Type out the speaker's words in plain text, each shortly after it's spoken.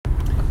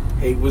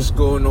Hey, what's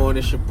going on?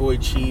 It's your boy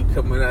Chi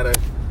coming out of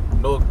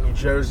Newark, New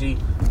Jersey.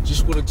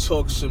 Just want to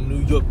talk some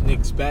New York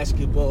Knicks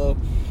basketball.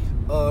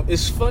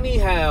 It's funny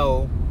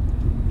how,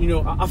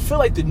 I feel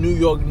like the New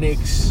York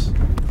Knicks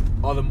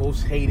are the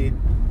most hated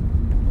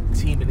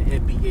team in the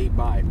NBA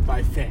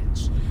by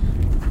fans.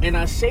 And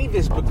I say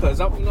this because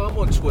I'm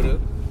on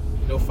Twitter.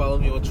 Follow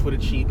me on Twitter,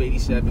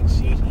 Cheap87,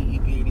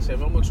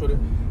 CHEEP87. I'm on Twitter.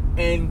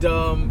 And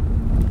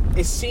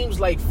it seems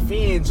like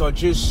fans are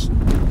just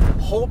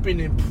hoping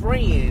and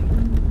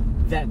praying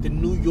that the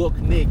New York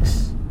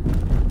Knicks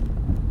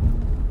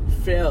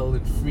fell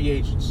in free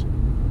agency.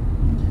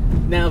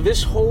 Now,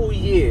 this whole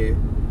year,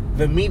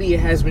 the media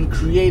has been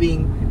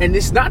creating, and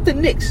it's not the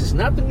Knicks, it's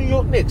not the New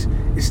York Knicks,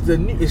 it's the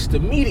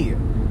media,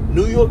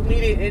 New York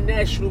media and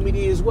national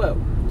media as well,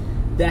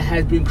 that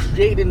has been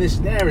creating this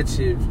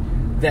narrative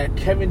that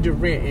Kevin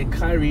Durant and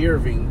Kyrie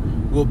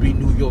Irving will be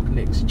New York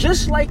Knicks.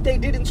 Just like they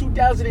did in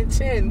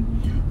 2010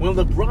 when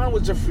LeBron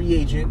was a free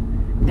agent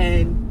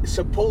and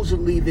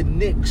supposedly the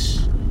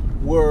Knicks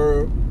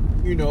were,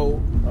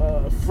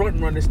 front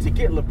runners to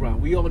get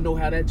LeBron. We all know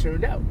how that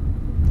turned out.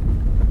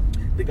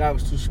 The guy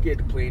was too scared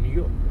to play in New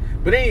York.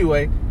 But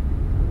anyway,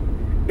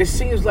 it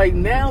seems like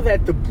now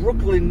that the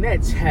Brooklyn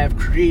Nets have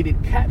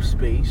created cap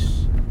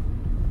space,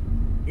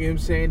 you know what I'm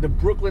saying? The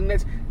Brooklyn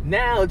Nets,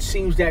 now it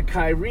seems that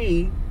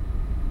Kyrie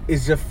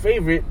is a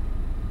favorite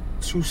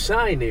to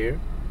sign there,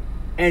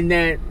 and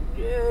that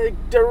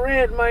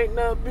Durant might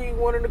not be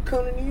wanting to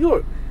come to New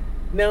York.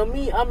 Now,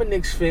 me, I'm a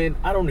Knicks fan.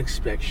 I don't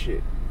expect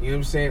shit. You know what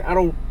I'm saying? I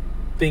don't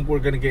think we're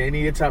going to get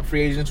any of the top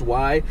free agents.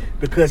 Why?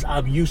 Because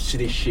I'm used to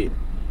this shit. You know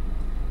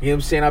what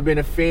I'm saying? I've been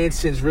a fan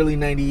since really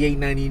 98,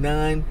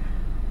 99.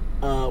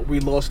 We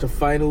lost the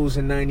finals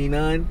in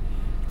 99,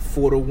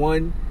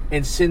 4-1.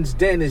 And since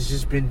then, it's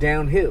just been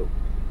downhill. You know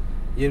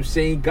what I'm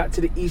saying? Got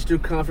to the Eastern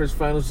Conference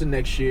Finals the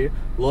next year.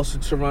 Lost to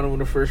Toronto in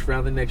the first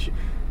round the next year,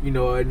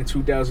 in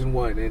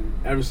 2001. And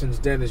ever since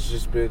then, it's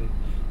just been,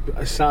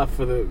 aside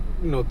for the,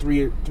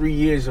 3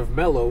 years of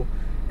Melo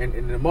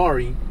and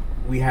Amari,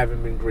 we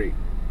haven't been great.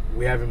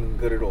 We haven't been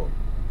good at all.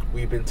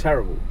 We've been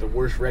terrible. The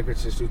worst record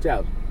since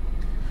 2000.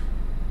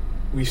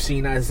 We've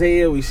seen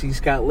Isaiah. We've seen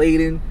Scott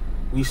Layden.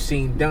 We've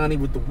seen Donnie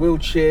with the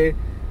wheelchair. You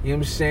know what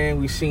I'm saying?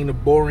 We've seen the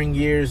boring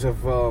years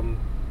of,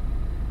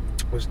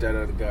 what's that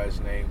other guy's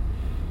name?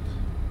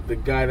 The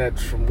guy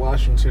that's from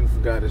Washington,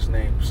 forgot his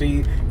name.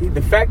 See,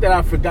 the fact that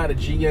I forgot a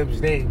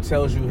GM's name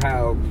tells you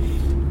how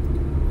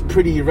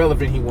pretty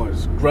irrelevant he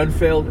was. Ernie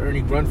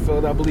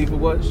Grunfeld, I believe it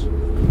was.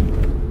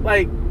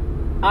 Like,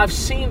 I've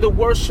seen the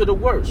worst of the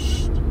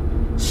worst.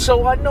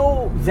 So I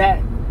know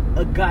that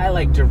a guy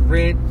like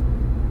Durant,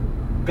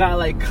 a guy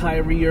like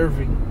Kyrie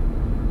Irving,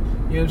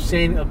 you know what I'm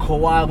saying, a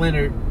Kawhi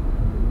Leonard,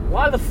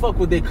 why the fuck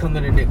would they come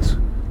to the Knicks?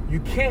 You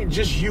can't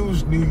just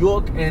use New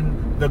York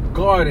and the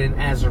Garden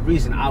as a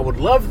reason. I would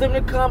love them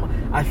to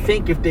come. I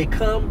think if they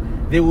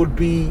come, they would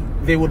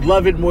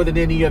love it more than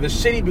any other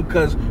city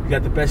because you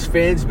got the best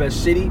fans,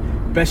 best city,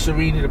 best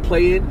arena to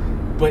play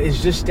in. But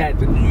it's just that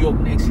the New York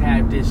Knicks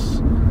have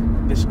this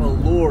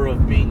allure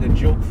of being a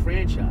joke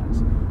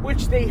franchise,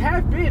 which they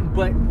have been,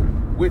 but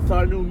with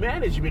our new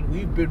management,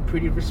 we've been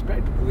pretty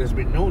respectable. There's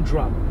been no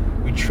drama.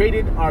 We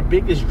traded our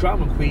biggest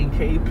drama queen,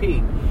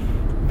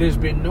 KP. There's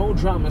been no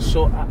drama,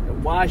 so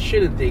why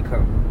shouldn't they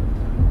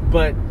come?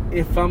 But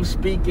if I'm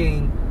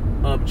speaking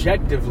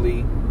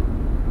objectively,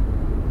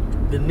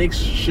 the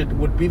Knicks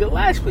would be the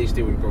last place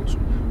they would go to.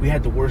 We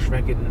had the worst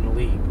record in the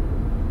league.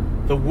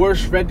 The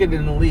worst record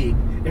in the league.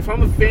 If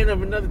I'm a fan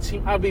of another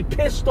team, I'd be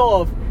pissed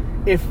off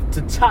if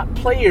the top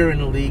player in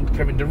the league,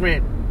 Kevin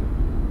Durant,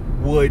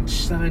 would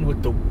sign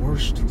with the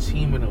worst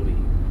team in the league.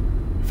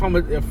 If I'm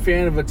a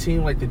fan of a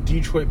team like the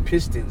Detroit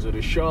Pistons or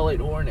the Charlotte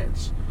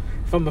Hornets,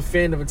 if I'm a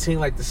fan of a team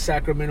like the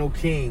Sacramento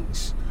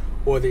Kings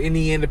or the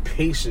Indiana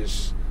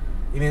Pacers,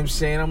 you know what I'm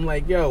saying? I'm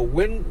like, yo,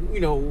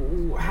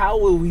 how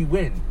will we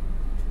win?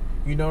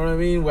 You know what I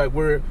mean? Like,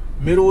 we're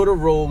middle of the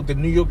road. The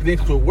New York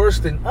Knicks were worse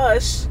than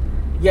us,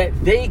 yet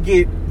they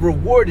get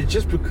rewarded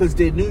just because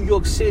they're New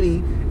York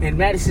City and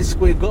Madison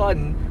Square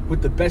Garden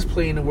with the best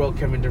player in the world,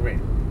 Kevin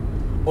Durant,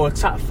 or a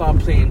top 5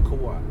 player in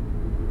Kawhi,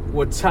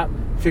 or top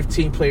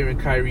 15 player in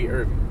Kyrie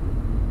Irving.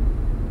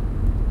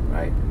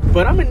 Right?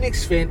 But I'm a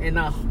Knicks fan, and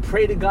I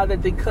pray to God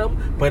that they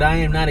come, but I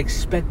am not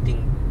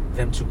expecting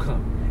them to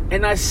come.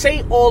 And I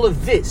say all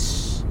of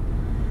this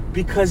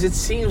because it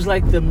seems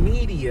like the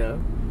media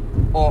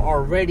are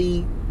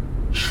already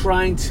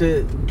trying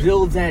to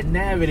build that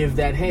narrative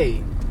that,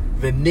 hey,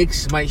 the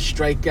Knicks might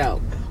strike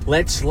out.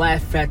 Let's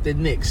laugh at the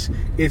Knicks.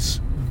 It's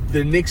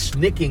the Knicks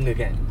nicking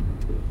again.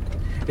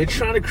 They're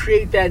trying to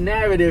create that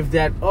narrative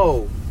that,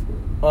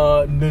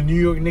 the New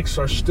York Knicks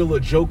are still a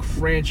joke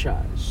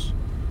franchise.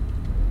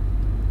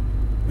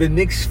 The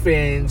Knicks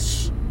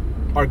fans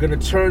are going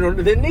to turn on...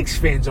 The Knicks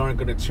fans aren't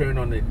going to turn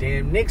on the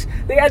damn Knicks.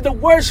 They had the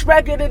worst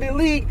record in the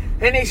league,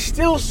 and they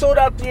still sold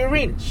out the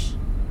arenas.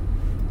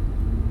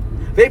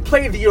 They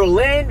played the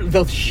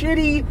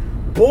shitty,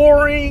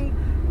 boring,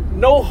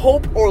 no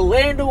hope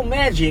Orlando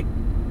Magic.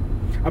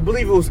 I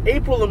believe it was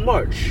April or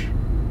March.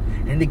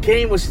 And the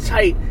game was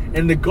tight,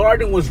 and the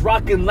Garden was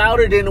rocking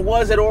louder than it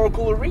was at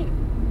Oracle Arena.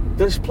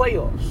 This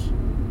playoffs.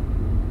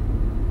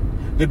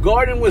 The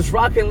Garden was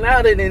rocking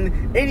louder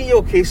than any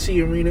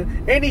OKC arena,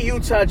 any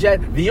Utah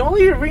Jazz. The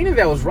only arena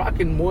that was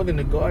rocking more than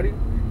the Garden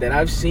that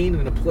I've seen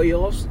in the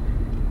playoffs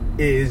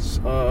is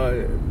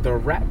the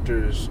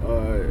Raptors,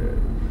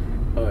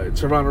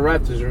 Toronto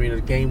Raptors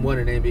arena, Game 1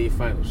 in the NBA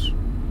Finals.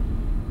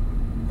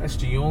 That's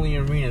the only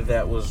arena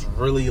that was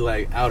really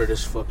like out of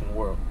this fucking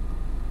world.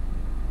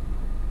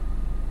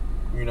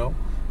 You know?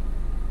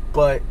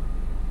 But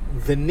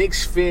the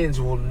Knicks fans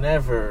will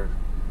never,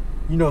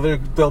 you know,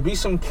 there'll be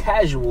some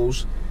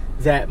casuals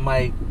that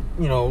might,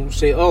 you know,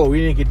 say, oh,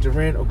 we didn't get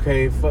Durant,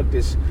 okay, fuck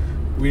this.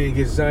 We didn't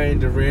get Zion,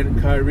 Durant,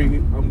 and Kyrie.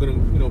 I'm going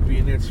to, you know, be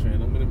a Nets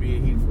fan. I'm going to be a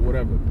Heat for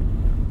whatever.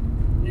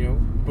 You know?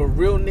 But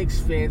real Knicks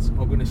fans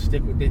are going to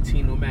stick with their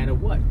team no matter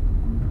what.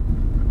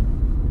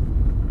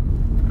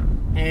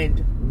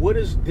 And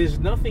there's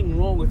nothing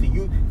wrong with the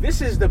youth.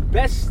 This is the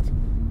best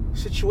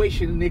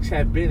situation the Knicks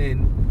have been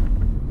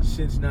in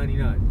since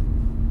 99.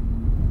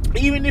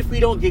 Even if we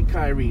don't get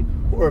Kyrie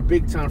or a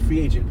big-time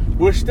free agent,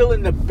 we're still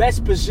in the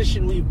best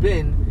position we've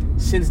been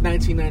since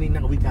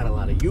 1999. We got a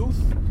lot of youth,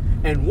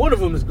 and one of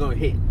them is going to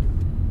hit.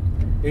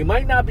 They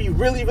might not be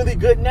really, really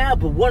good now,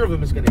 but one of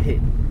them is going to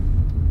hit. You know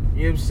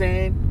what I'm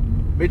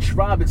saying? Mitch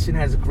Robinson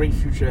has a great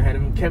future ahead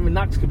of him. Kevin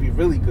Knox could be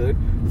really good.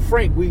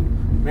 Frank,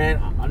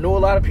 I know a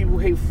lot of people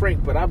hate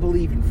Frank, but I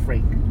believe in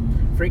Frank.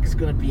 Frank is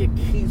going to be a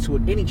key to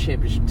any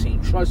championship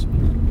team. Trust me.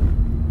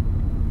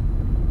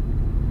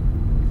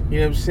 You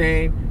know what I'm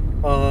saying?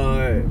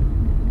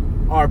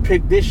 Our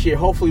pick this year,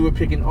 hopefully we're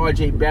picking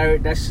R.J.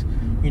 Barrett. That's,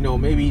 you know,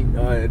 maybe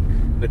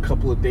in a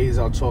couple of days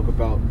I'll talk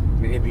about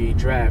the NBA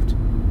draft.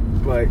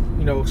 But,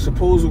 you know,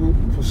 suppose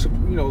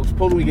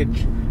we get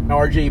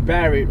R.J.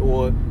 Barrett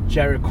or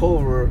Jarrett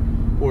Culver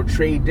or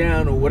trade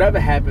down or whatever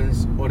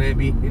happens in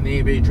the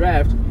NBA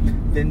draft,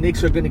 the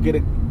Knicks are going to get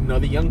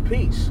another young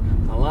piece.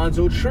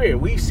 Alonzo Trier.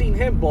 We've seen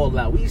him ball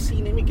out. We've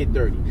seen him get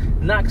dirty.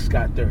 Knox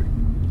got dirty.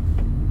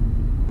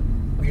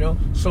 You know,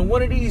 so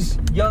one of these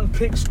young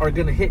picks are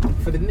going to hit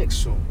for the Knicks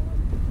soon.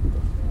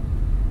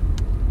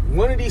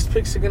 One of these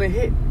picks are going to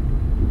hit.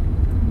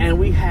 And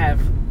we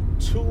have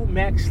 2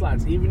 max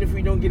slots. Even if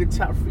we don't get a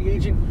top free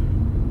agent,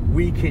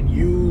 we can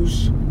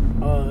use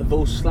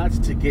those slots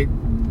to get,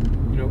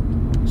 you know,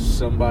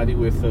 somebody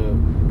with a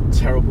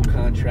terrible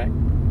contract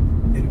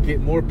and get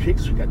more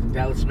picks. We got the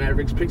Dallas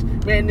Mavericks picks.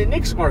 Man, the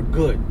Knicks are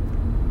good.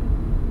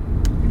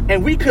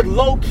 And we could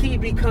low-key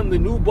become the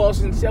new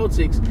Boston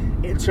Celtics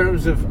in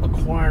terms of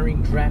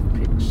acquiring draft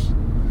picks.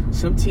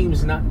 Some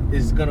teams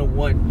is going to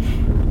want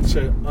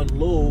to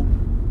unload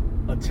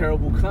a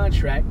terrible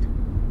contract.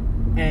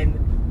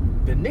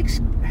 And the Knicks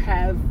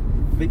have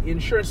the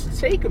insurance to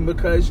take them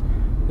because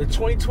the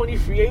 2020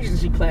 free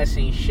agency class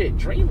ain't shit.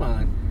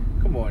 Draymond,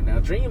 come on now.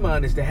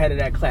 Draymond is the head of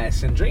that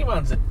class. And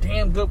Draymond's a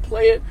damn good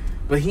player,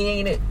 but he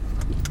ain't it.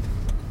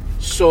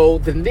 So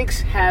the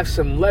Knicks have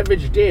some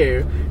leverage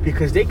there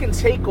because they can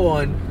take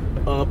on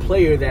a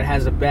player that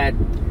has a bad,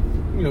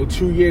 you know,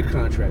 2-year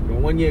contract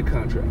or 1-year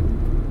contract.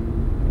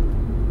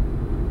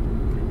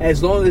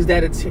 As long as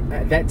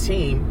that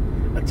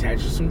team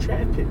attaches some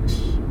draft picks.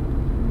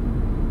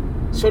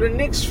 So the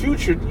Knicks'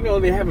 future, you know,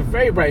 they have a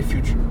very bright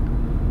future.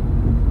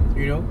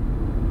 You know?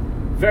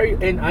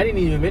 And I didn't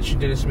even mention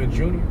Dennis Smith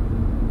Jr.,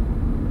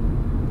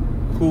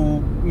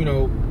 who, you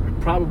know,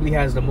 probably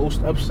has the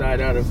most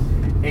upside out of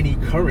any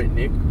current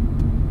Knick,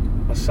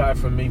 aside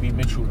from maybe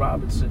Mitchell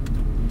Robinson.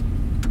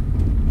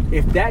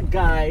 If that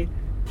guy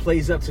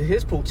plays up to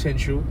his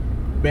potential,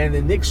 man,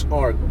 the Knicks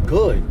are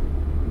good.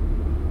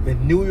 The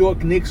New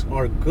York Knicks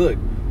are good.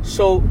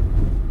 So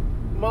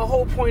my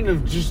whole point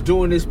of just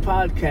doing this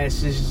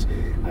podcast is,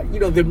 you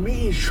know, the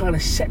media is trying to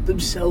set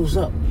themselves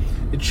up.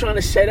 They're trying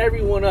to set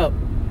everyone up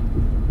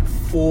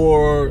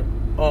for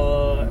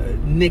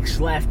Knicks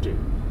laughter,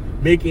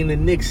 making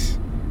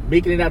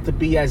it out to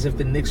be as if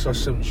the Knicks are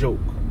some joke,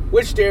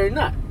 which they're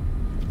not.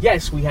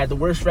 Yes, we had the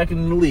worst record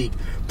in the league,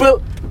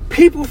 but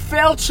people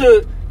fail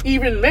to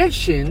even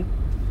mention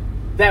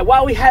that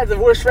while we had the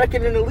worst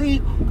record in the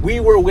league, we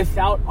were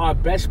without our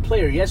best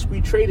player. Yes,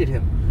 we traded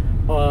him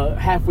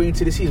halfway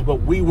into the season,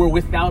 but we were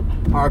without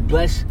our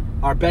best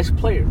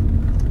player.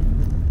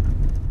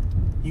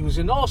 He was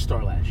an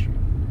all-star last year.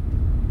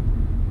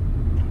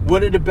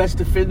 One of the best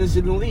defenders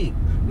in the league.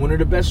 One of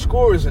the best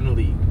scorers in the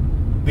league.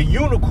 The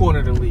unicorn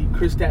of the league,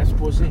 Kristaps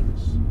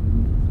Porzingis.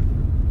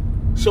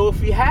 So if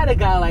we had a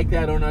guy like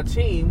that on our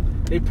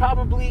team, they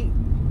probably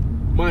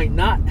might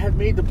not have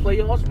made the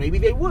playoffs. Maybe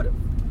they would have.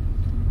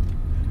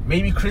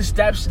 Maybe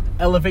Kristaps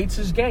elevates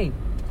his game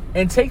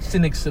and takes the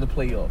Knicks to the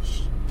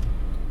playoffs.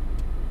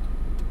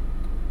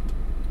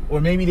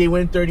 Or maybe they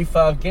win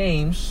 35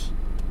 games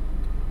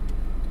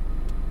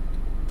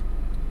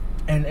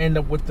and end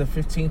up with the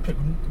 15th pick.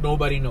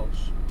 Nobody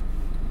knows.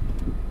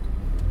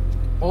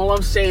 All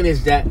I'm saying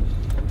is that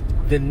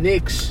the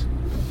Knicks,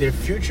 their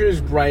future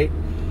is bright,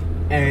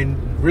 and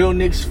real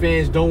Knicks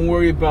fans don't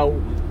worry about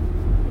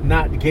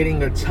not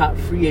getting a top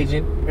free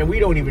agent, and we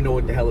don't even know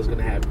what the hell is going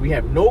to happen. We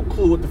have no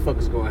clue what the fuck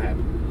is going to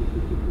happen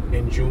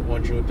on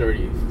June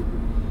 30th.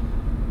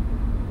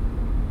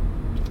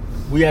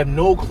 We have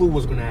no clue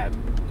what's going to happen.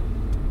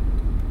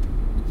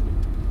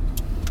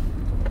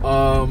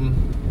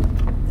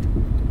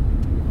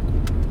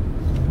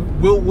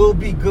 We'll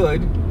be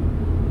good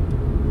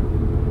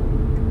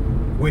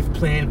with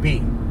Plan B,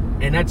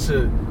 and that's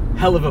a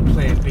hell of a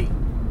Plan B.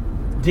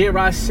 Dare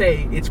I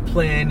say it's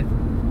Plan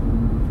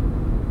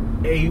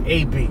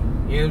A B? You know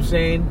what I'm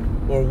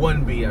saying? Or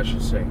 1B, I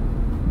should say.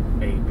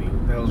 A B.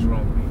 What the hell's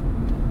wrong with me?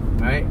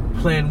 All right.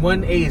 Plan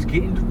 1A is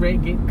getting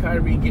Durant, getting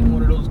Kyrie, getting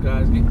one of those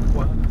guys, getting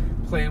Kawhi.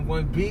 Plan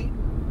 1B,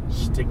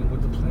 sticking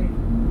with the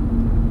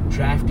plan,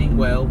 drafting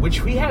well,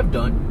 which we have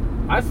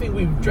done. I think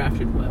we've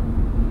drafted well.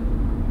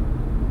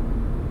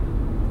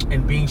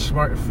 And being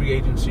smart in free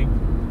agency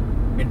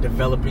and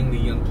developing the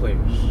young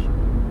players.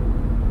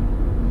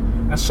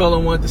 That's all I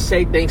wanted to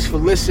say. Thanks for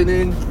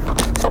listening.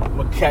 I'm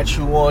going to catch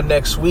you on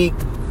next week.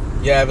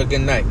 You have a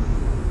good night.